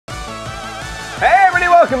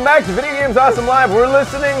Welcome back to Video Games Awesome Live. We're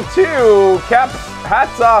listening to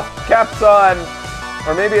Hats Off, Caps On,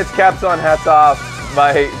 or maybe it's Caps On, Hats Off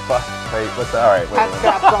by, wait, what's that? All right, wait.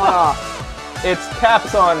 Caps On Off. It's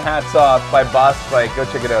Caps On, Hats Off by Boss Fight. Go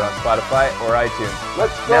check it out on Spotify or iTunes.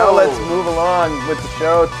 Let's go. Now let's move along with the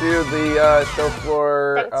show to the show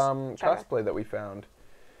floor cosplay that we found.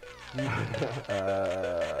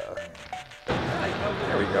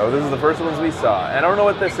 There we go. This is the first ones we saw. I don't know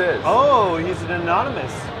what this is. Oh, he's an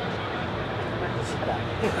anonymous.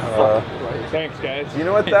 Thanks, guys. Do you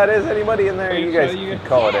know what that is? Anybody in there? You guys can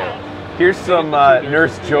call it in. Here's some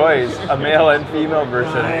Nurse Joys, a male and female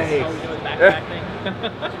version. Nice.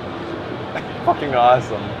 Fucking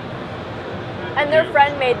awesome. And their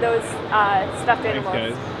friend made those stuffed Thanks, animals.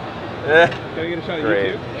 guys. Can I get a shot of Great.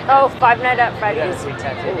 you too? Oh, Five Nights at Freddy's.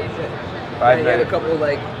 Five He had a Nights. couple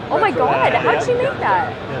like. Oh my god, how'd she make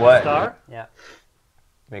that? What? Star? Yeah.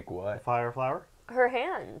 Make what? Fire flower? Her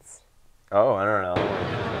hands. Oh, I don't know.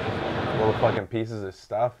 Little fucking pieces of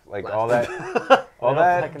stuff, like all that, all Little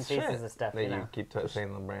that fucking shit pieces of stuff, that you you know. keep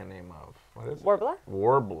saying the brand name of. What is it? Warbler?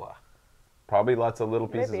 Warbler. Probably lots of little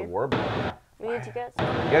pieces Maybe. of warbler. We need to get some.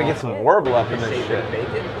 You gotta get some warble up in this shit.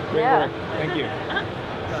 Yeah. Thank you.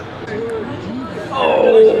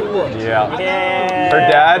 Oh! Yeah. Her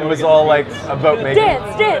dad was all like about making.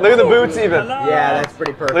 Dance. Look at the boots even. Yeah, that's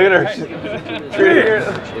pretty perfect. Look at her.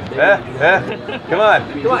 Come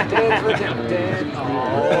on. Come on, dance with him. Dance.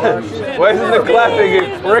 Oh, Why isn't the clapping?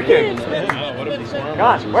 It's working. Come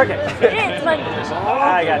on, work it. Dance, man.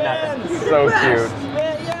 I got nothing. So cute.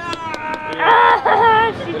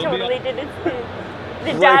 She totally did it.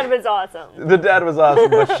 The dad was awesome. The dad was awesome,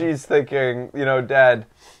 but she's thinking, you know, Dad,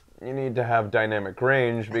 you need to have dynamic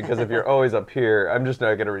range because if you're always up here, I'm just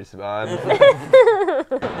not gonna respond.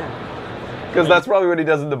 Because that's probably what he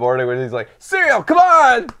does in the morning when he's like, cereal, come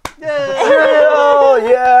on! Cereal,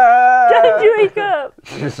 yeah! Time to wake up.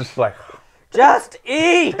 She's just like, Just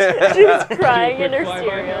eat! She's crying in her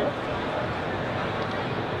cereal.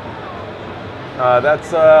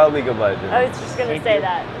 that's League of Legends. I was just gonna say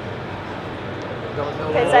that.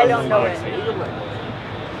 Because I don't know it.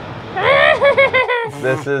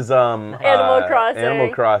 This is Animal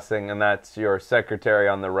Crossing, and that's your secretary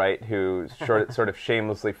on the right who sort of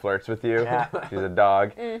shamelessly flirts with you. Yeah. She's a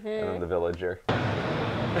dog, and then the villager.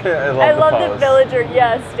 I love the pose. villager,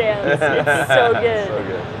 yes, dance. It's so good. So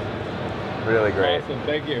good. Really great. Awesome,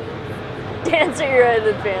 thank you. Dance or you're out of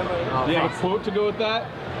the family. Do you have a quote to go with that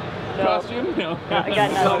costume? No. I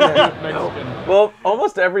got nothing. Well,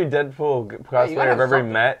 almost every Deadpool cosplayer I've ever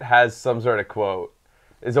met has some sort of quote.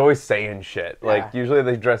 Is always saying shit. Yeah. Like, usually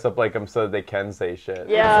they dress up like them so that they can say shit.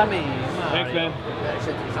 Yeah. Thanks, man. That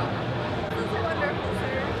should be something.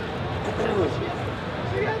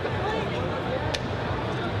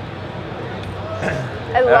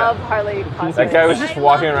 I love Harley cosplay. That guy was just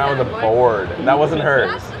walking around with a board. That wasn't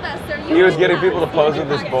hers. He was getting people to pose with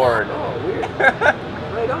this board. Oh, weird.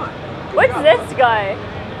 Right on. What's this guy?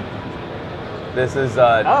 This is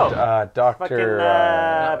Dr.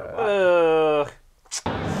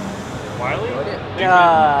 Wiley?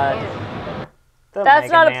 God.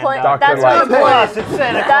 That's not a plank. Dr. That's not a Light. plank. It's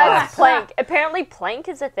Santa That's Claus. plank. Apparently plank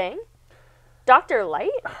is a thing. Dr.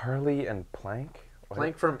 Light? Harley and Plank? What?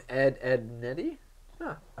 Plank from Ed Nettie?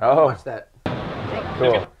 Huh. Oh. Watch that.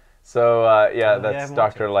 Cool. So, yeah, I that's haven't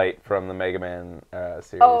Dr. watched Light from the Mega Man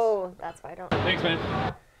series. Oh, that's why I don't. Thanks,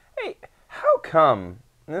 man. Hey, how come,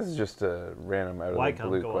 and this is just a random out Why of the come?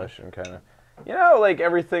 blue Go on. question, kind of. You know, like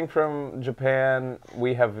everything from Japan,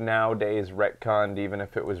 we have nowadays retconned, even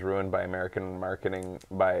if it was ruined by American marketing,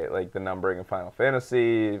 by like the numbering of Final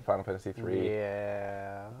Fantasy 3.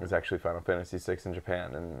 Yeah. It's actually Final Fantasy 6 in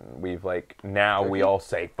Japan, and we've like, now we all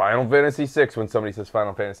say Final Fantasy 6 when somebody says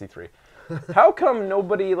Final Fantasy 3. How come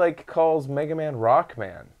nobody like calls Mega Man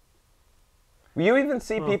Rockman? You even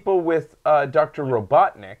see people with Dr.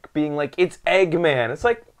 Robotnik being like, it's Eggman. It's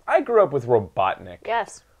like, I grew up with Robotnik.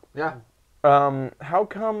 Yes. Yeah. How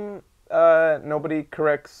come nobody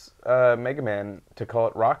corrects Mega Man to call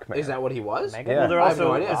it Rockman? Is that what he was? Yeah. Well, I have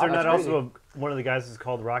no idea. is there not That's also one of the guys is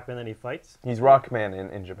called Rockman that he fights? He's Rockman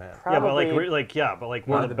in Japan. Yeah, but Probably.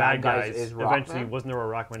 one of the bad guys is eventually Rockman? wasn't there a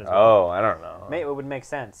Rockman as well? Oh, I don't know. It would make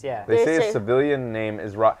sense, yeah. They say They his say- civilian name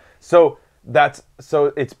is so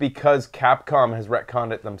it's because Capcom has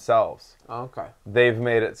retconned it themselves. Oh, okay. They've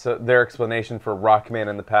made it so their explanation for Rockman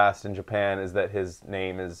in the past in Japan is that his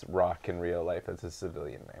name is Rock in real life. That's his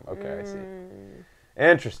civilian name. Okay, I see.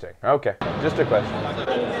 Interesting. Okay, just a question.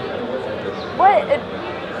 What?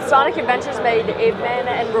 Sonic Adventures made Ape Man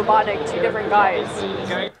and Robotnik two different guys.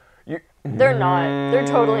 They're not. They're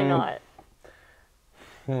totally not.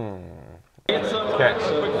 Okay.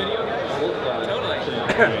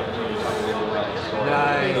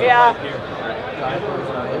 Nice. Yeah.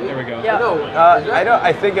 There we go. Yeah. No, I don't.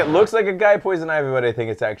 I think it looks like a guy Poison Ivy, but I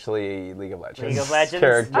think it's actually League of Legends. League of Legends?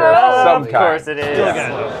 character Oh. of some Of kind. course it is.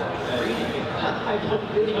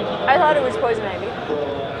 I thought it was Poison Ivy.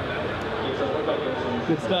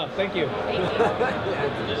 Good stuff. Thank you.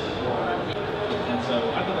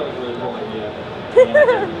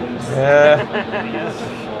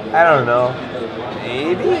 I don't know.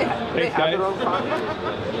 Maybe. they Thanks, have their guys. own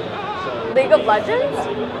content. League of Legends? I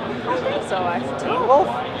don't think so, actually. Teen Wolf?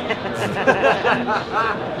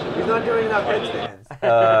 He's not doing enough headstands.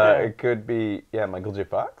 It could be Michael J.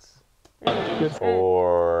 Fox.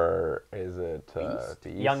 Or is it Beast?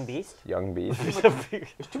 Young Beast? Young Beast.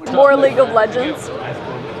 More League of Legends.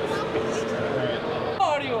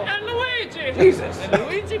 Mario and Luigi. Jesus. And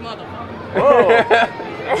Luigi, motherfucker.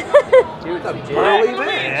 Dude's a burly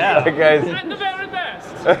man. Yeah. That guy's And the very best.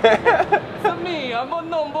 For me, I'm a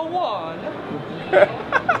number one.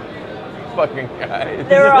 fucking guys.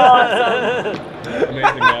 They're awesome.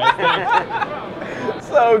 Amazing, guys. Thanks.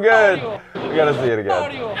 So good. We gotta see it again.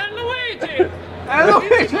 Mario and Luigi.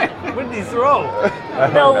 What did he throw?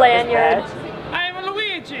 The lanyard. I'm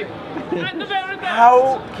Luigi. And the very best.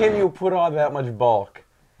 How can you put on that much bulk?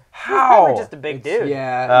 How? Probably just a big dude.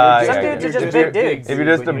 Yeah. Some you're dudes are you're just big dudes. If you're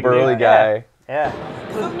just a but burly Yeah. guy. Yeah.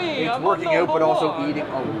 For me, It's I'm working a out, number but also one. eating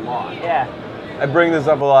a lot. Yeah. I bring this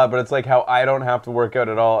up a lot, but it's like how I don't have to work out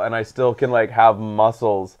at all, and I still can like have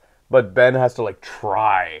muscles, but Ben has to like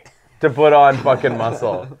try to put on fucking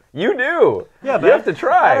muscle. You do. Yeah, you Ben. have to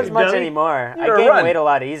try. Not as much Dummy. anymore. You I gotta gain run. weight a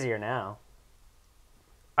lot easier now.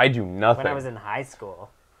 I do nothing, When I was in high school.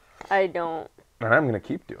 I don't. and I'm gonna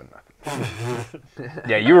keep doing nothing.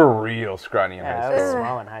 Yeah, you were real scrawny in Yeah, high I was school.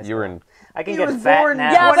 small in high school. You were in. I can He get was fat born-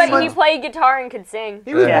 now. Yeah, 20 but he months. played guitar and could sing.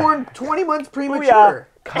 He was Yeah. born 20 months premature.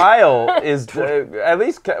 Kyle is at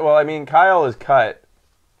least. Well, I mean, Kyle is cut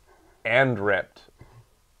and ripped.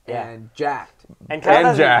 Yeah. And jacked. And Kyle And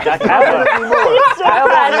doesn't, Jack. Kyle doesn't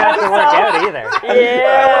have to work out either. I love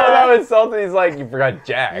Yeah. how insulting. He's like, you forgot You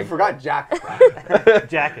Jack. forgot Jack.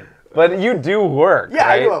 Jacket. But you do work. Yeah, I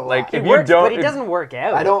right? do a lot. Like He if He you works, don't, but he doesn't work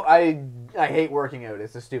out. I hate working out.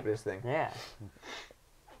 It's the stupidest thing. Yeah.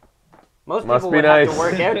 Most Must people be would have nice. to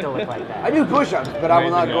work out to look like that. I do push-ups, but I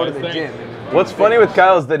will not Amazing, go to the guys. gym. Thanks. What's funny with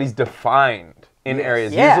Kyle is that he's defined in Yes.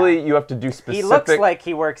 areas. Yeah. Usually you have to do specific. He looks like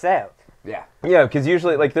he works out. Yeah. Yeah, because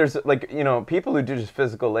usually like there's like people who do just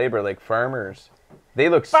physical labor like farmers. They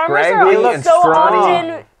look Farmers scraggly are and so scrawny.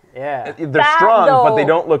 often. Yeah. They're fat, strong, but they though.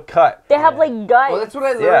 don't look cut. They have like guts. Well, that's what I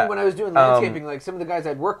learned Yeah. when I was doing landscaping. Like some of the guys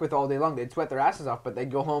I'd work with all day long, they'd sweat their asses off, but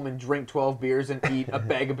they'd go home and drink 12 beers and eat a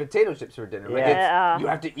bag of potato chips for dinner. Like Yeah. you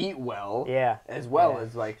have to eat well, Yeah. as well Yeah.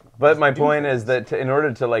 as like. But my do point things. is that in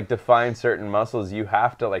order to like define certain muscles, you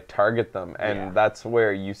have to like target them, and Yeah. that's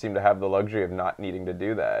where you seem to have the luxury of not needing to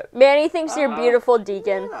do that. Manny thinks you're beautiful,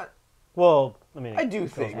 Deacon. Well, I mean, I do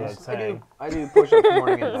goes without things. saying. I do push-ups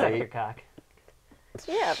morning and Suck your night. cock.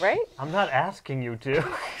 Yeah, right? I'm not asking you to.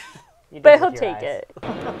 You But did he'll with your take eyes. it.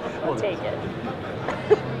 He'll take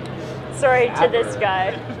it. Sorry to this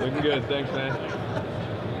guy. Looking good. Thanks, man.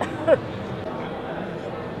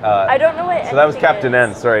 I don't know what. So that was anything Captain is.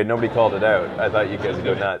 N. Sorry, nobody called it out. I thought you guys would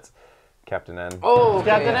go nuts. Captain N. Oh, okay.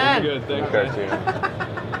 Captain N. Good. Thanks, man.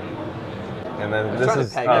 Cartoon. And then this trying to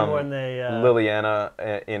is peg Remember when they Liliana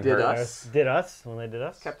in Did her. us? did us when they did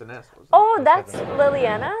us? Captain S. Was it? Oh, that's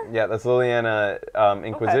Liliana? Yeah, that's Liliana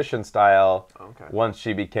Inquisition style. Okay. Once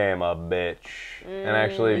she became a bitch, and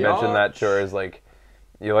actually Mm. mentioned that to her as like,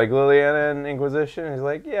 you like Liliana in Inquisition? He's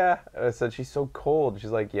like, yeah. I said she's so cold.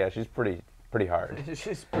 She's like, yeah, she's pretty hard.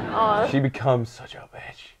 She's Aw. She becomes such a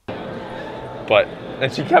bitch. But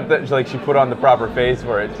and she kept that she put on the proper face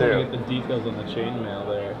for it Look too. at the details on the chainmail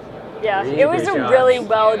there. Yeah, Really it was good a job. really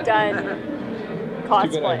well done Too bad I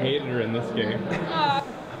cosplay. hated her in this game.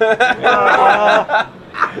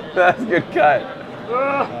 That's a good cut.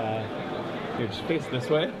 Here, just face this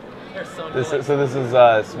way. This is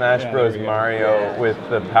Smash Yeah, Bros. there we go. Mario Yeah. with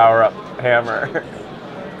the power-up hammer.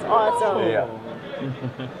 It's awesome. Yeah.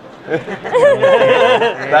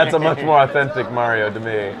 That's a much more authentic Mario to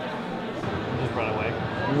me. Just run away.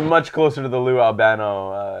 Much closer to the Lou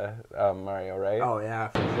Albano Mario, right? Oh yeah,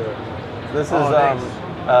 for sure. This is Oh, thanks.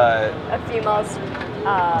 A female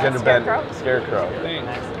gender scarecrow. bent scarecrow.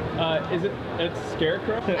 Thanks. Is it? It's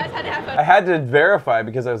Scarecrow. I had to verify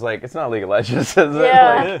because I was like, it's not League of Legends, is it?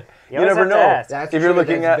 Yeah. Like, You you always never have to know ask. That's if you're true,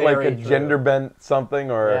 looking that's at like a very true. gender bent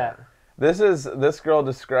something or. Yeah. This girl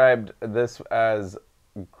described this as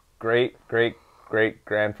great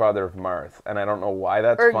great-grandfather of Marth, and I don't know why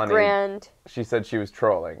that's Or funny. grand She said she was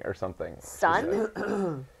trolling or something.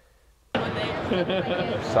 son?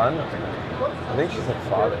 Son? I think she said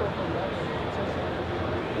father.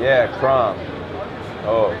 Yeah, Crom.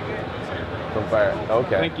 Oh. From Fire. Okay.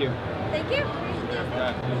 Thank you. Thank you.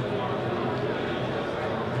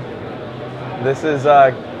 This is,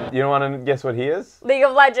 you don't want to guess what he is? League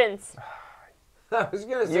of Legends. I was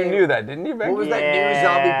gonna say. You knew that, didn't you, Becky? What was that new Yeah,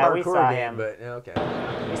 zombie we parkour saw game? him. But okay.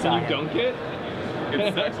 Can you dunk it?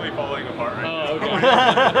 It's actually falling apart right Oh,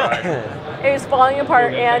 now. okay. It was falling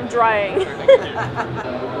apart and drying.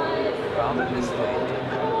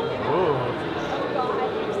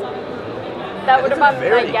 That would have been my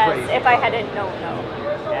very guess crazy. if I hadn't known. No.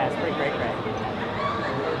 Yeah, it's pretty great,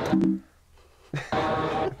 Craig.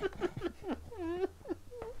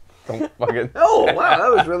 Don't fucking... Oh wow,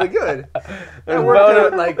 that was really good. There's, worked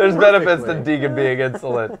out, like, there's benefits to perfectly. Deacon being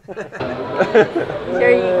insolent.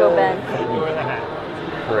 Here you go, Ben.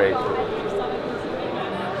 Great.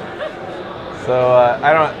 So,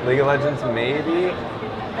 I don't... League of Legends, maybe?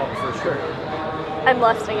 Oh, for sure. I'm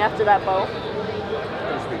lusting after that bow.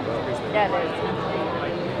 Yeah,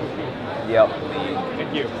 it Yep.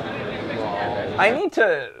 Thank you. I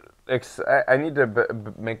need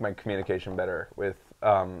to make my communication better with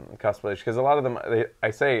cosplayers, because a lot of them,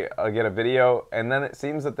 I'll get a video, and then it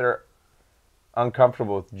seems that they're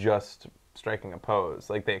uncomfortable with just striking a pose.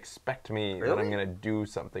 Like, they expect me that I'm going to do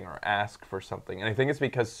something or ask for something. And I think it's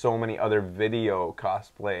because so many other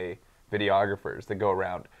cosplay videographers that go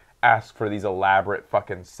around ask for these elaborate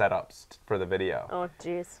fucking setups for the video. is. Oh,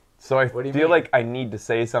 jeez. So I What do you feel mean? like I need to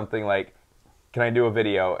say something like, can I do a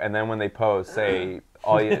video? And then when they pose, say,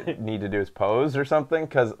 all you need to do is pose or something,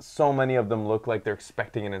 because so many of them look like they're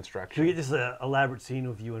expecting an Should instruction. we get this elaborate scene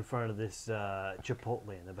of you in front of this Chipotle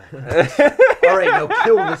in the background? All right, now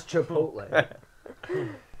kill this Chipotle.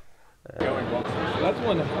 That's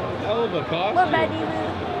one hell of a costume. What, Betty?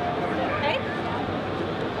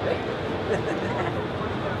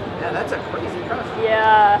 Yeah, that's a crazy costume.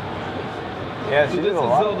 Yeah. Yeah, So she this did is a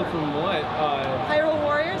lot. Zelda from what? Hyrule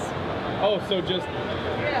Warriors? Oh, so just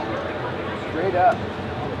Straight up.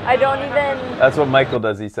 I don't even. That's what Michael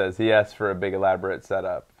does, he says. He asks for a big elaborate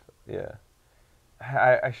setup. Yeah.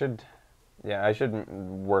 I should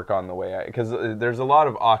work on the way because there's a lot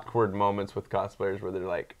of awkward moments with cosplayers where they're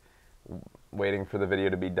like waiting for the video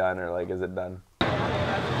to be done or like, is it done?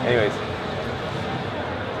 Anyways.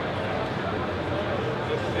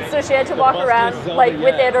 So she had to walk around like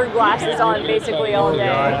with it or glasses on basically all day.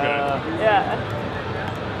 Yeah.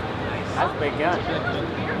 That's a big gun.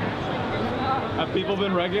 have people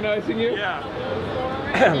been recognizing you? Yeah.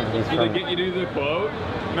 He's Do they from, get you to do the quote?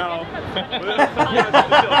 No.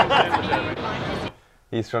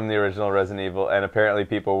 he's from the original Resident Evil, and apparently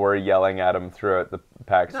people were yelling at him throughout the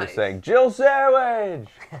PAX, just saying, Jill Savage!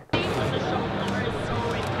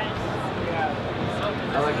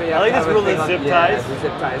 I like this rule of zip ties. The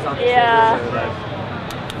zip ties on the Yeah.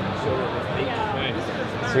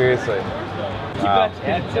 shoulder. Seriously. Wow.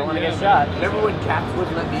 Yeah, don't want to get shot. Remember when Caps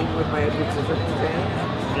wouldn't let me in with my Edward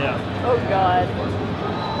Scissorhands? Yeah. Oh God.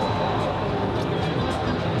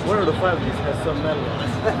 One of the five of these has some metal on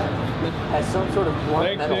it. Has some sort of blunt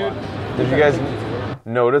Thanks, metal on dude. it. Did you guys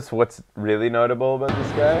notice what's really notable about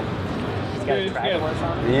this guy? He's got a Triforce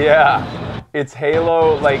on it. Yeah. It's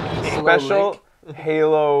Halo, like, Halo special Link.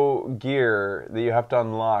 Halo gear that you have to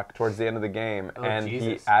unlock towards the end of the game, Oh, and he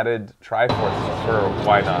Jesus. added Triforce for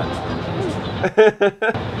why not?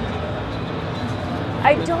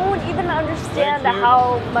 I don't even understand Thank you.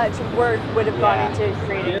 how much work would have gone into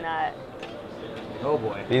creating that. Oh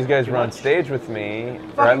boy. These guys were on stage with me,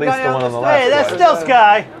 or at Fucking least guy the on one the on the stage. left. Hey, that's was. Stealth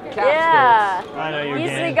Guy. Caps Yeah. I know you're He's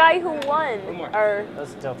gang. the guy who won our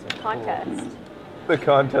Those tilted. contest. The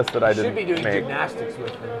contest that I Should didn't be doing make. gymnastics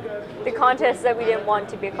with him. The contest that we didn't want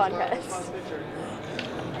to be a contest.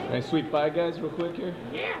 Can I sweep by guys real quick here?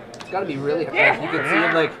 It's got to be really hard. You can see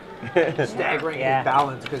him like staggering Yeah. his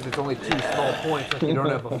balance because it's only two small points. Like you don't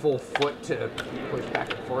have a full foot to push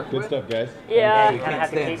back and forth Good with. stuff, guys. Yeah. You kind of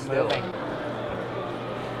have to keep moving.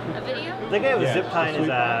 A video? The guy was Yeah. zip tying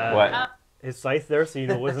What? his scythe there, so you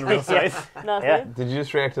know it wasn't a real scythe. Nothing. Yeah. Did you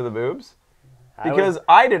just react to the boobs? I Because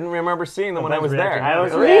I didn't remember seeing them when I was there. reacting. I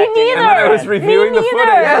was Me reacting. neither. And then I was reviewing the Me footage.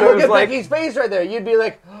 neither. Yeah, and I look was at like, Becky's face right there. You'd be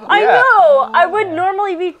like, I Yeah. know. I would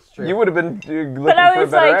normally be. you would have been looking I for a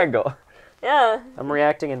was better like- angle. Yeah. I'm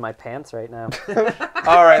reacting in my pants right now.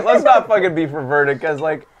 All right, let's not fucking be perverted, because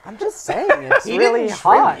like I'm just saying, it's He really didn't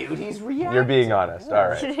hot. tribute, he's reacting. you're being honest.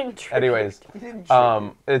 All He right. didn't tribute. Anyways,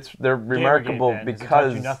 they're remarkable band. Does it touch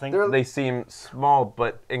because you nothing? they seem small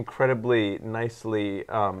but incredibly nicely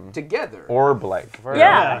Together. orb-like.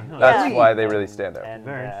 Yeah. That's yeah. why they really stand out. And,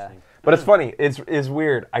 Very interesting. But it's funny. It's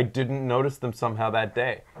weird. I didn't notice them somehow that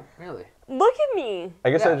day. Really? Look at me. I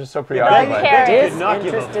guess I Yeah. was just so Don't preoccupied. care. Is Did not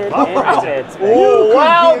give a interested fuck. in tits. man. Oh,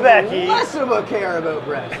 wow, Give Becky. Less of a care about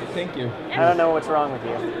breasts. Thank you. I don't know what's wrong with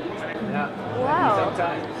you. Yeah. Wow.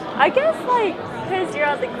 Sometimes. I guess like because you're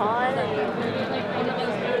at the con and you're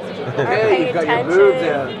Hey, paying you've got your attention. boobs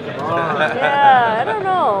out. Come on. Yeah, I don't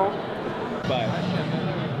know. Bye.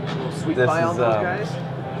 Sweet This pie on is, those guys.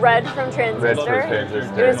 Red from Transistor.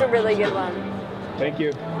 Transistor. It was a really good one. Thank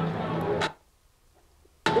you.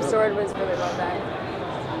 The sword was really well done.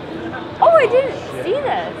 Oh, I didn't see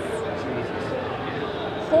this.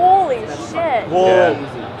 Holy shit. Yeah.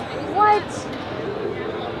 What?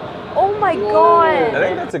 Oh my I god.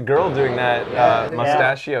 think that's a girl doing that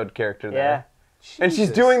mustachioed character Yeah. there. And she's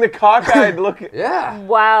Jesus. doing the cockeyed look. Yeah.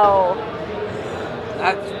 Wow.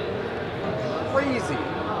 That's crazy.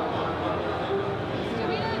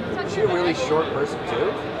 Is she a really short person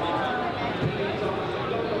too?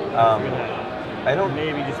 I don't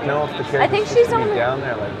Maybe just know if the I think character's she's supposed to be on- down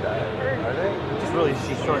there like that. Are they? Just really,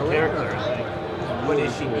 she's short character, I think. But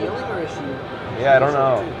is she kneeling or is she? Yeah, I don't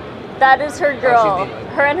know. That is her girl. she's kneeling.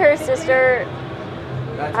 Her and her sister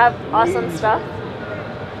That's have awesome crazy. stuff.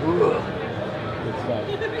 Ugh.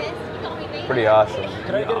 Pretty awesome.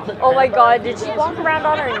 Oh my god, did she walk around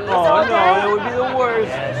on her knees Oh, all no, that day? would be the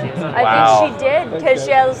worst. I Wow. think she did because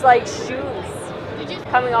she has like shoes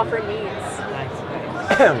coming off her knees.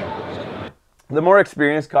 The more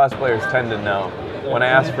experienced cosplayers tend to know. When I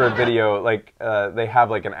ask for a video, like they have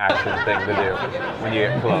like an action thing to do when you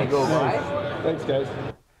get Can you go close, by? Thanks, guys.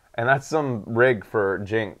 and that's some rig for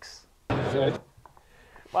Jinx.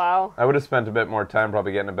 Wow. I would have spent a bit more time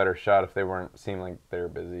probably getting a better shot if they weren't seemed like they were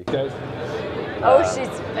busy. Guys. Oh,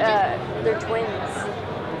 they're twins.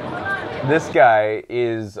 This guy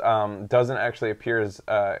is doesn't actually appear as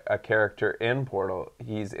a character in Portal.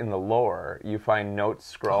 He's in the lore. You find notes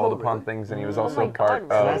scrawled upon really? things, and he was Oh also my part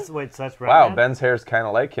God, of. really? So that's right. Wow, Ben's hair's kind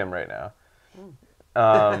of like him right now.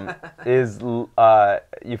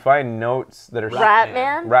 You find notes that are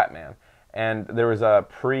Ratman? Ratman, and there was a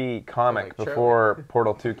pre-comic Like Charlie. before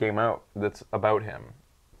Portal 2 came out that's about him,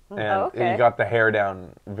 and Oh, okay. he got the hair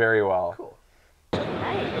down very well. Cool.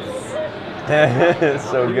 Nice.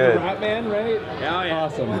 So good. Batman, right? Yeah, yeah.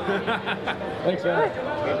 Awesome. Thanks, man.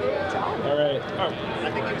 All right.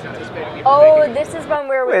 Oh, this is when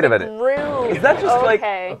we're with Wait a the minute. groove. Is that just like-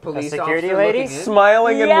 okay. A police security officer lady? looking in?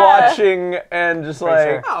 Smiling and Yeah. watching and just Pretty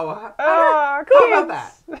like, sure. Oh, ah, how about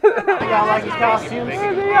that? Y'all like his costumes?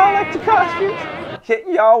 Y'all like the costumes?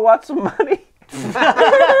 Y'all want some money?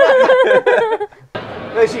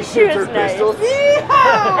 Then she shoots her was nice. pistols.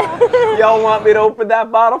 Y'all want me to open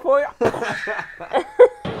that bottle for you?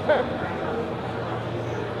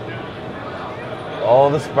 All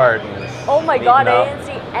the Spartans. Oh my god, meeting I up. didn't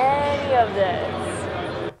see any of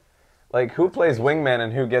this. Like, who plays Wingman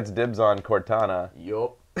and who gets dibs on Cortana?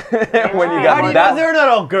 Yup. When you How got do you know that, they're not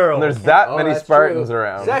all girls? there's that Oh, many that's Spartans true.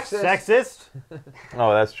 around. Sexist. Sexist?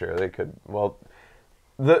 Oh, that's true. They could. Well,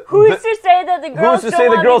 Who's to say that the girls who's to don't say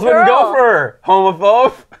the want girls the wouldn't girl? go for her?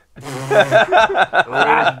 Homophobe.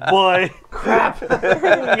 Boy.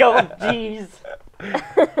 Yo, jeez.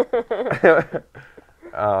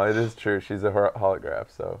 Oh, it is true. She's a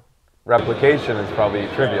holograph, so replication is probably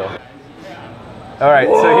trivial. All right,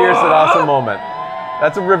 so here's an awesome moment.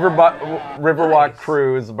 That's a Riverwalk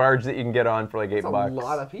cruise, a barge that you can get on for like $8. That's a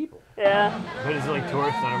lot of people. Yeah. What is it like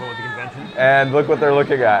tourists? I don't know what the convention. And look what they're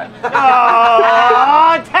looking at.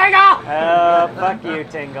 Oh, Tangle! Fuck you,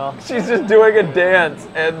 Tingle. She's just doing a dance,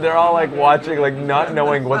 and they're all like watching, like not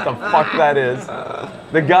knowing what the fuck that is.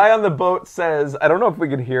 The guy on the boat says, I don't know if we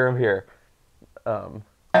can hear him here.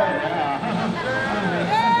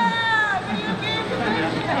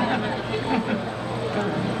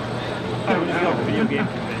 Video game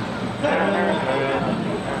convention.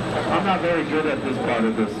 I'm not very good at this part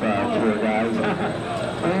of this tour, guys.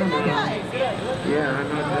 Yeah, I'm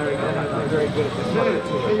not very good at this part of the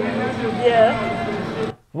tour.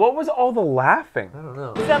 Yeah. What was all the laughing? I don't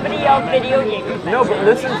know. Somebody yelled video game. No, but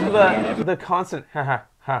listen to the constant ha ha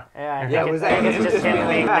ha. Yeah, I Yeah, think was I think that- it's just him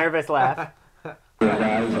being nervous laugh.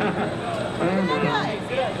 Guys.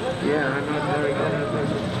 Yeah, I'm not very good at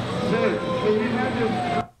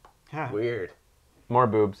this. Weird. More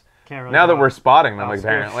boobs. Can't really Now that go. we're spotting them, Oh,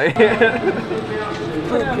 apparently. Okay.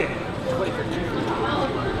 24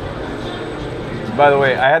 By the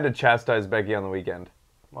way, I had to chastise Becky on the weekend.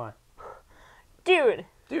 Why? Dude,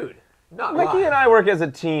 not Becky why. and I work as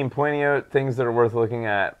a team, pointing out things that are worth looking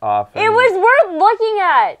at often. It was worth looking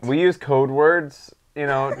at. We use code words, you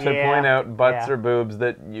know, to Yeah. point out butts Yeah. or boobs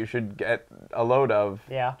that you should get a load of.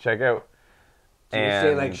 Yeah. Check out. Do you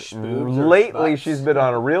say, like, schmoobs or lately, sluts? she's been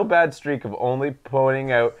on a real bad streak of only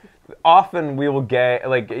pointing out. Often we will gag,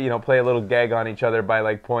 like, you know, play a little gag on each other by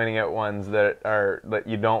like pointing out ones that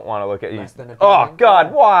you don't want to look at. Less than Oh appealing?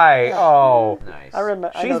 God, why? Oh. Nice. I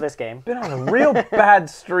know She's this game. been on a real bad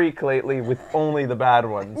streak lately with only the bad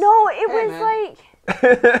ones. No, it Hey, was man.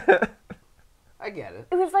 like I get it.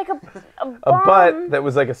 it was like a A bum butt that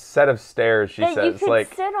was like a set of stairs. She that you says, could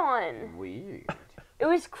like sit on. Weird. It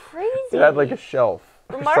was crazy. it had like a shelf.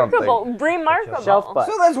 or remarkable, something. remarkable. Shelf butt.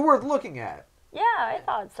 So that's worth looking at. Yeah, I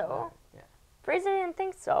thought so. Yeah. Fraser didn't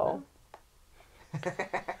think so.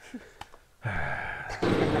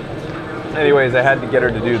 Anyways, I had to get her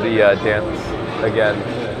to do the dance again.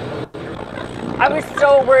 I was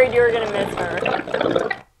so worried you were gonna miss her.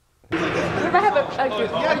 If I have a group.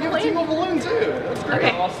 Yeah, you have a team of balloon too. That's great.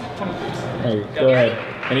 Okay. Hey, go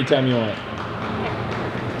ahead. Anytime you want.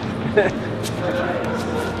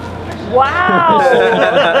 Wow!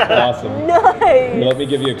 Awesome. Nice! Let me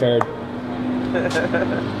give you a card.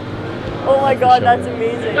 Oh my god, Show that's it.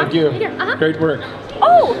 amazing. Thank you. Uh-huh. Great work.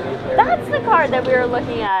 Oh, that's the card that we were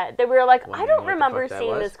looking at. That we were like, I Wondering don't what the remember fuck that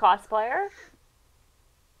seeing was. this cosplayer.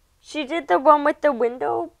 She did the one with the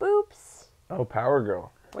window boobs. Oh, Power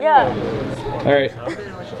Girl. Yeah. All right. I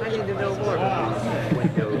need to know more about these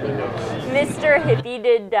window videos. Mr. Hippie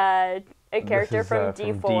did a character This is, from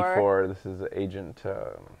From D4. D4. This is Agent.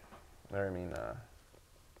 What's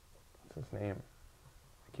his name?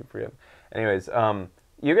 I keep forgetting. Anyways,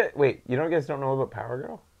 you guys don't know about Power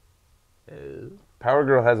Girl? Power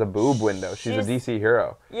Girl has a boob window. She's a DC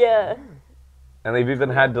hero. Yeah. And they've even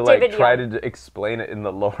had to like David try Young. to explain it in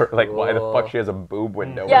the lore, like why the fuck she has a boob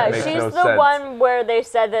window. when Yeah, it makes she's no the sense. one where they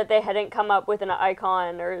said that they hadn't come up with an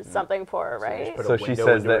icon or something for her, right? put a So she window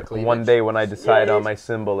says into her that cleavage. one day when I decide Yeah, on my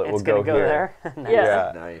symbol, it will It's gonna go here. there. Nice.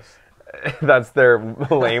 Yeah. Nice. That's their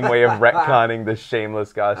lame way of retconning this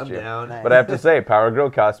shameless costume. down. But I have to say, Power Girl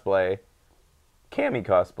cosplay, Cammy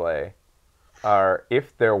cosplay, are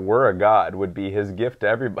if there were a god, would be his gift to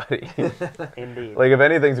everybody. Indeed. Like if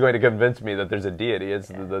anything's going to convince me that there's a deity, it's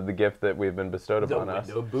the gift that we've been bestowed The upon us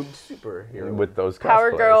window boobed superhero. with those cosplays.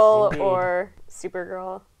 Power Girl Indeed. or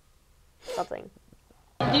Supergirl. Something.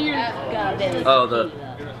 Oh, the.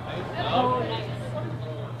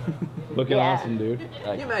 Looking Yeah. awesome, dude.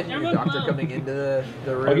 Can you imagine your doctor coming into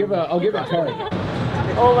the room? I'll give a card.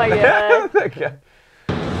 Oh my god. That guy.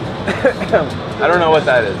 I don't know what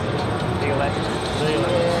that is.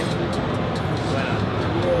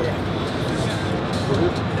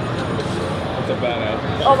 That's a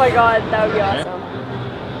badass. Oh my god, that would be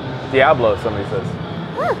awesome. Diablo, somebody says.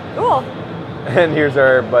 Cool. And here's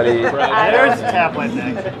our buddy. There's the tablet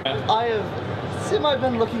next. I have semi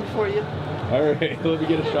been looking for you. All right, let me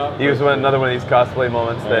get a shot. He was another one of these cosplay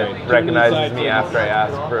moments that Alright, recognizes turn me inside after I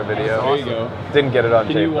asked for a video. There you go. Didn't get it on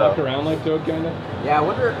Can tape you walk though. around like Toad, kind of? Yeah, I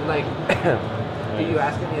wonder, like, do you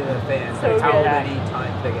ask any of the fans So like, how good. many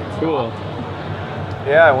times they get Cool.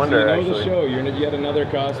 Yeah, I So wonder you know actually. the show. You're yet another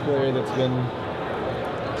cosplayer that's been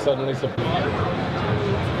suddenly surprised.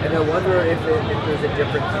 And I wonder if there's a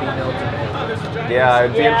different female to male. Yeah,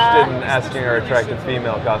 I'd be Yeah. interested in asking our attractive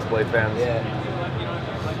female cosplay fans. Yeah.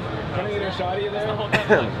 Can I get a shot of you there? Oh,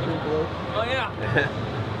 yeah.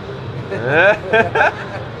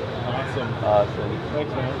 Awesome. Awesome.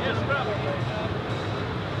 Thanks, man.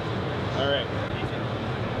 All right.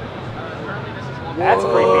 That's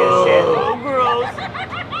creepy as shit.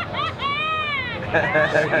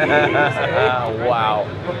 Wow.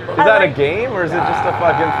 Is that a game or is it just a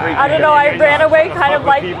fucking freak? I don't know, I ran away kind of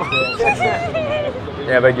like.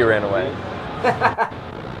 Yeah, I bet you ran away.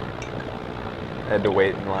 I had to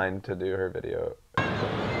wait in line to do her video.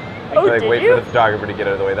 Oh, Like did wait you? for the photographer to get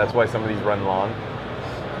out of the way. That's why some of these run long.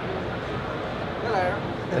 Hello.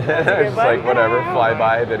 It's like whatever, fly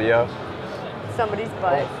by video. Somebody's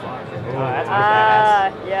butt. Oh, that's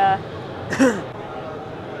pretty Yeah.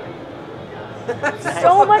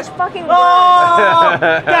 So much fucking blood. Oh,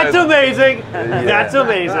 that's amazing. That's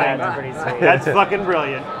amazing. That's pretty sweet. That's fucking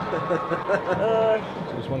brilliant.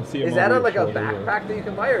 Just want to see him Is that on a, like your a shoulder here. backpack that you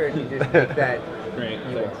can buy, or do you just make that? Great.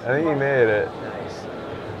 Thanks. I think he made it. Nice.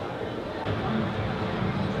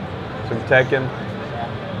 Some Tekken.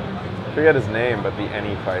 I forget his name, but the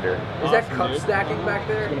Any fighter. Is that Awesome, cup dude. stacking back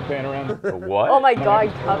there? Gonna pan around. The what? Oh my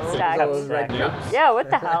god, cup stack. Those red cups. Yeah, what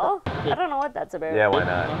the hell? I don't know what that's about. Yeah, why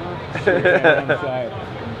not? Pan around the side.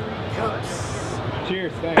 Cups.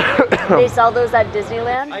 Cheers, thanks. They sell those at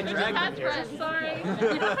Disneyland. I dragged him here. Sorry.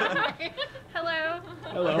 Hello.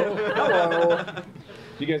 Hello. Hello.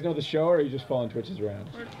 Do you guys know the show, or are you just following Twitch's around?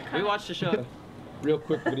 We watched the show. Real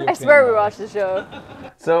quick video. I swear we watched the show.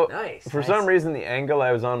 So, Nice, for nice. some reason, the angle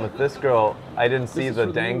I was on with this girl, I didn't see is the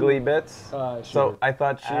for the dangly movie. bits. Sure. So I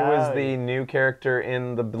thought she was the new character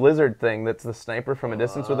in the Blizzard thing that's the sniper from a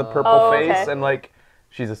distance with a purple Oh, face. okay. And, like,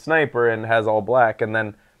 she's a sniper and has all black. And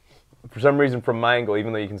then, for some reason, from my angle,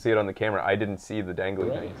 even though you can see it on the camera, I didn't see the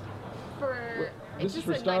dangly Right. things. This is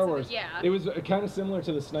for Star Wars. Yeah. It was kind of similar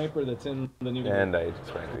to the sniper that's in the new. And I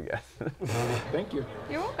explained it again. Thank you.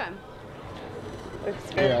 You're welcome.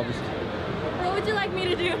 Looks Yeah, good. I'll just. What would you like me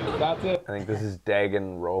to do? That's it. I think this is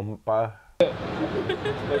Dagan Rompa.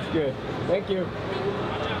 That's good. Thank you.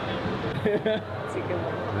 It's a good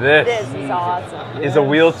one. This This is awesome. is a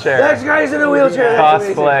wheelchair That guy's in a wheelchair. That's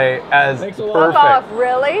amazing. cosplay as Thanks a lot. Fuck off, perfect.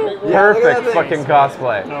 really? Yeah, look at Perfect that fucking thing.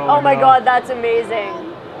 cosplay. Oh my god, that's amazing.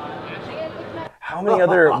 How many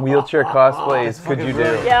other wheelchair cosplays could you do?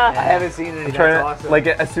 I Yeah. haven't seen any. I'm trying That's to, awesome. like,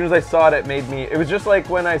 as soon as I saw it, it made me. It was just like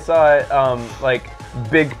when I saw it, like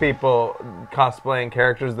big people cosplaying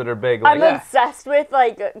characters that are big, like I'm obsessed with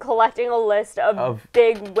like collecting a list of Of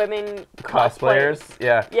big women cosplayers.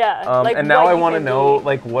 Yeah. Yeah, like and now what I you want to can know, be.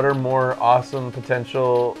 like, what are more awesome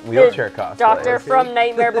potential wheelchair cosplayers? Doctor from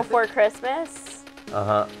Nightmare Before Christmas. Uh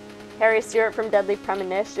huh. Harry Stewart from Deadly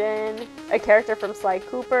Premonition. A character from Sly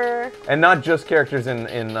Cooper. And not just characters in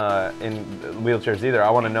wheelchairs either. I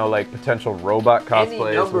want to know like potential robot Any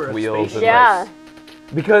cosplays number with of wheels. And, Yeah.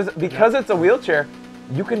 like, because it's a wheelchair,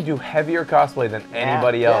 you can do heavier cosplay than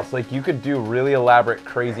anybody Yeah. else. Like you could do really elaborate,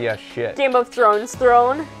 crazy ass shit. Game of Thrones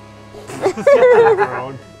throne.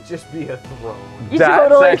 Just be a throne. You That's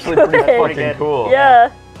totally actually could. pretty fucking cool.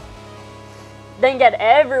 Yeah. Then get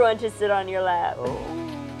everyone to sit on your lap.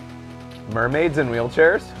 Mermaids in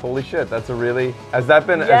wheelchairs? Holy shit, that's a really. Has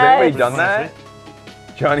anybody Yes. done that?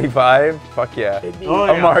 Johnny 5? Fuck yeah. Oh,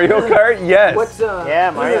 A yeah. Mario Kart? Yes. What's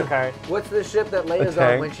Yeah, Mario Kart. What's the ship that Leia's A on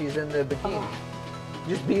tank? when she's in the bikini?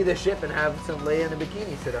 Just be the ship and have some Leia in a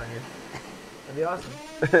bikini sit on you. That'd be awesome.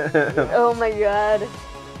 Oh my god.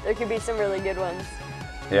 There could be some really good ones.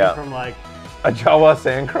 Yeah. From like, A Jawa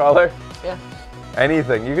sandcrawler? Yeah.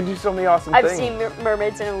 Anything. You can do so many awesome I've things. seen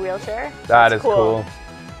mermaids in a wheelchair. That That's is cool.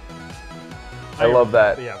 I like- love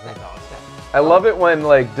that. Yeah, pretty awesome. I love it when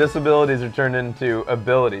like disabilities are turned into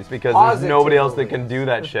abilities because there's nobody else that can do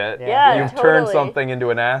that shit. Yeah, You've turned totally. something into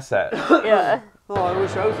an asset. Yeah. Oh, I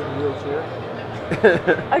wish I was in a wheelchair.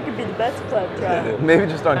 I could be the best club driver. Maybe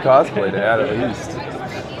just on cosplay day at least.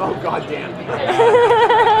 Oh, goddamn.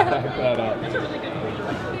 Back that up.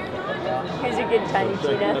 Here's a good tiny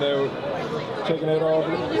Checking it cheetah. out. Checking it all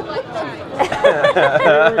over.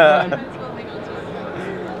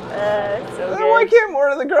 So Why good. can't more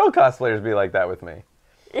of the girl cosplayers be like that with me?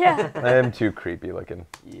 Yeah. I am too creepy looking.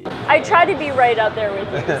 I try to be right up there with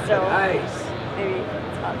you, so Nice. maybe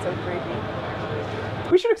it's not so creepy.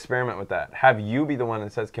 We should experiment with that. Have you be the one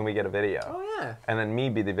that says, "Can we get a video?" Oh, yeah. And then me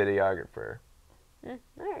be the videographer. All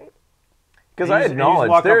right. Because And I you just acknowledge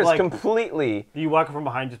walk up there's like- completely. You walk up from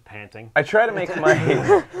behind just panting. I try to make my.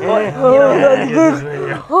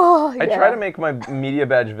 Oh, I yeah. try to make my media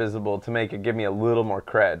badge visible to make it give me a little more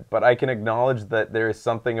cred, but I can acknowledge that there is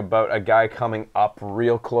something about a guy coming up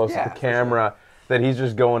real close Yeah, to the for camera that he's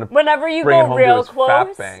just going to Whenever you bring it go home real to his fat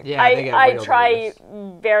close, bang. Yeah, they get I real try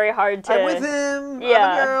nervous. very hard to I'm with him.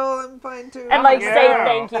 Yeah. I'm a girl. I'm fine too. and like say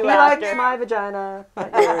thank you He after. likes my vagina.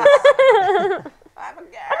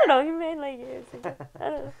 I don't know, he may like yours. I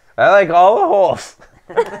don't know. I like all the holes.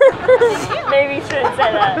 Maybe you shouldn't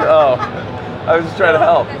say that. Oh, I was just trying to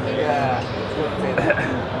help. Yeah.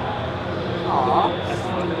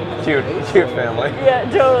 Aw. Cute family. Yeah,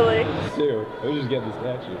 totally. Dude, I was just getting the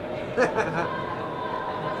statue.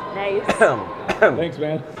 Nice. Thanks,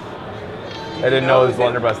 man. I didn't know it was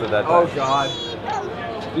Blunderbuss at that Oh, time. God.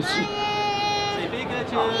 Did she-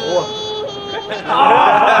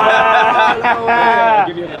 I'll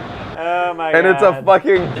give you a- Oh my And god. it's a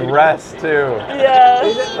fucking dress too. Yeah.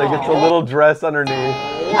 Like it's a little dress underneath.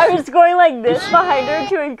 I was going like this behind her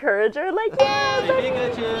to encourage her, like, yeah, buddy. You're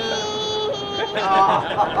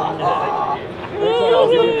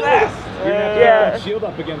gonna have to Yeah. put a shield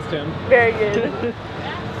up against him. Very good.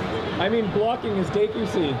 I mean, blocking his take your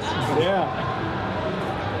seats. Yeah.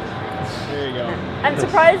 There you go. I'm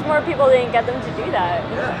surprised more people didn't get them to do that.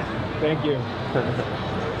 Thank you.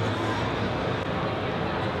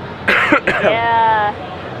 Yeah.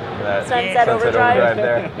 That Sunset Overdrive.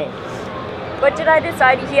 there. What did I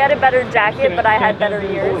decide? He had a better jacket, but I had better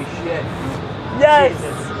Holy ears. shit. Yes.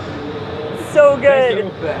 So Thank good.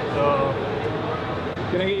 you.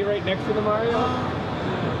 Can I get you right next to the Mario?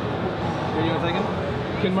 What are you thinking?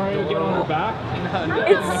 Can Mario get on her back?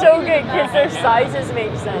 It's so good because their sizes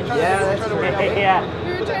make sense. Yeah, that's true. Yeah.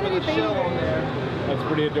 We were trying to be bigger. That's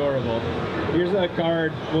pretty adorable. Here's a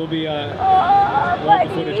card. We'll be Oh, we'll have the buddy.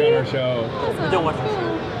 footage on our show. Awesome. Don't watch this. Cool.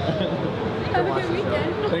 Have a good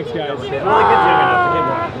weekend. Thanks, guys. Really good zooming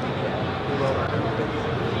up.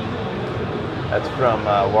 That's from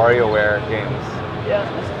WarioWare games.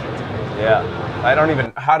 Yeah. Yeah. I don't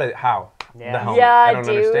even how. Yeah. The helmet. Yeah, I don't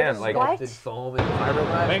dude. understand. Like What? Sculpted foam and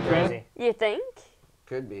fiberglass. Thanks, man. Crazy. You think?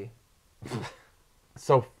 Could be.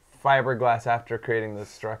 so fiberglass after creating the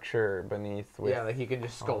structure beneath with Yeah, like you can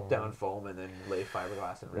just sculpt down foam and then lay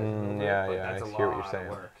fiberglass and resin over yeah, it. But yeah, that's I a hear what lot you're saying.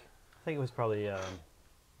 of work. I think it was probably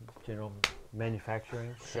general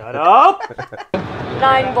manufacturing. Shut up!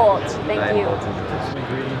 9 volts. Thank 9 you. volts. Some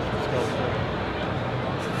ingredients for sculpture.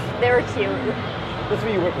 They were cute. That's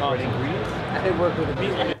what you work with, right? Ingredients? I work with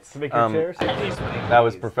ingredients. To make your chairs? That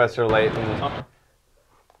was Professor Layton.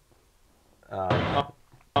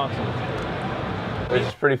 Which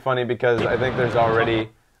is pretty funny because I think there's already,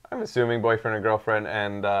 I'm assuming boyfriend and girlfriend,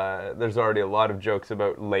 and there's already a lot of jokes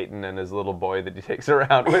about Layton and his little boy that he takes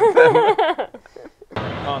around with him.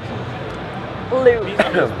 Luke.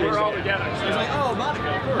 We're all together. He's like, oh, Monica.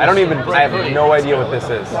 I have no idea what this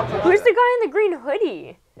is. Who's the guy in the green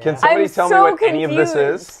hoodie? Can somebody I'm tell so me what any of this is?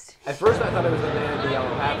 confused. At first I thought it was the man in the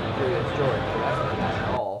yellow hat from Curious George, but that's not that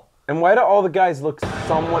at all. And why do all the guys look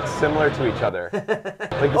somewhat similar to each other? Like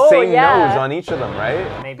the Oh, same yeah. nose on each of them, right?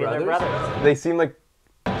 Maybe Brothers? they're brothers. They seem like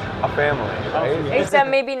a family, right? Except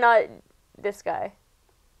maybe not this guy.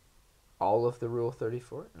 All of the Rule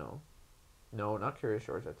 34? No. No, not Curious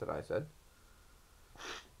George, that's what I said.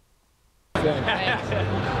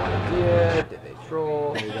 Yeah, did they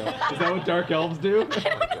troll? Is that what dark elves do? Oh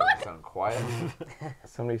my God, sound quiet.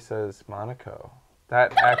 Somebody says Monaco.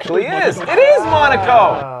 That actually is. It is Monaco.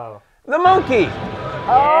 Oh. The monkey.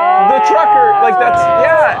 Oh. The trucker. Like that's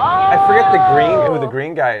yeah. I forget the who the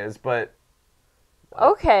green guy is, but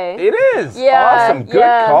Okay. it is. Yeah, Awesome. Good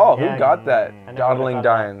yeah. call. Yeah, Who got that? I never Dawdling would've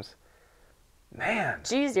got that. dimes. Man.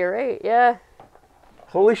 Jeez, you're right. Yeah.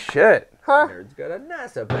 Holy shit. Huh? Nerd's got a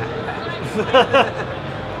NASA backpack.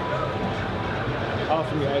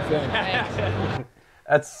 Awesome, guys. Thanks.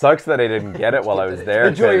 That sucks that I didn't get it while I was there.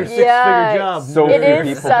 Enjoy your 'cause Yeah. six-figure job. So It few is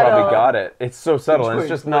people subtle. probably got it. It's so subtle, and it's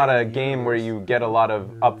Enjoy just not a playing game where you get a lot of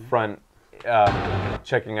upfront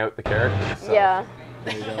checking out the characters. So. Yeah.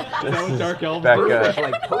 Is that what dark elves Becca. do? It's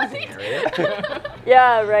like posing area.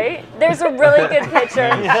 Yeah, right? There's a really good picture.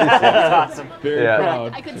 That's awesome. Very Yeah.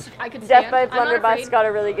 proud. I could stand. Death by I'm not Blunderbuss afraid. got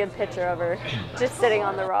a really good picture of her. Just sitting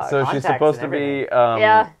on the rock. So she's Contacts supposed to and be,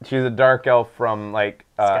 Yeah. she's a dark elf from like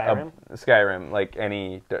Skyrim? Skyrim, like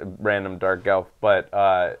any random dark elf,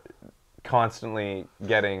 but constantly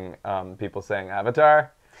getting people saying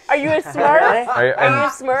Avatar. Are you a Smurf? And Are you a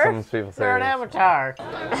Smurf? Some people They're an say, avatar.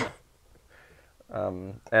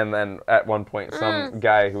 and then at one point, some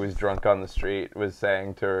guy who was drunk on the street was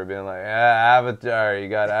saying to her, being like, "Ah, Avatar, you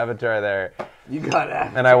got Avatar there." You got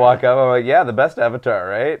that. And I walk up, I'm like, "Yeah, the best Avatar,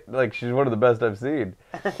 right? Like she's one of the best I've seen."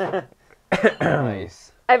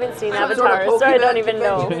 Nice. I haven't seen Some sort of Avatar, so I don't Pokemon even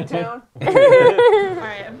know. convention in town?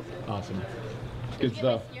 Alright. Awesome. Good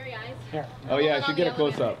stuff. Your eyes. Oh yeah, I should get a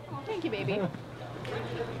close up. Oh, thank you, baby.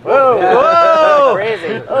 Whoa! Whoa!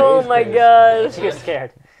 Crazy. Oh my gosh. She was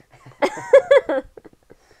scared.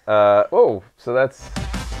 Oh, so that's...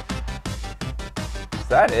 Is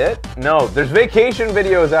that it? No, there's vacation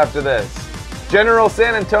videos after this. General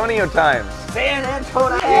San Antonio times. San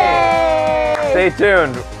Antonio! Stay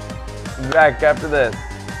tuned. Back after this.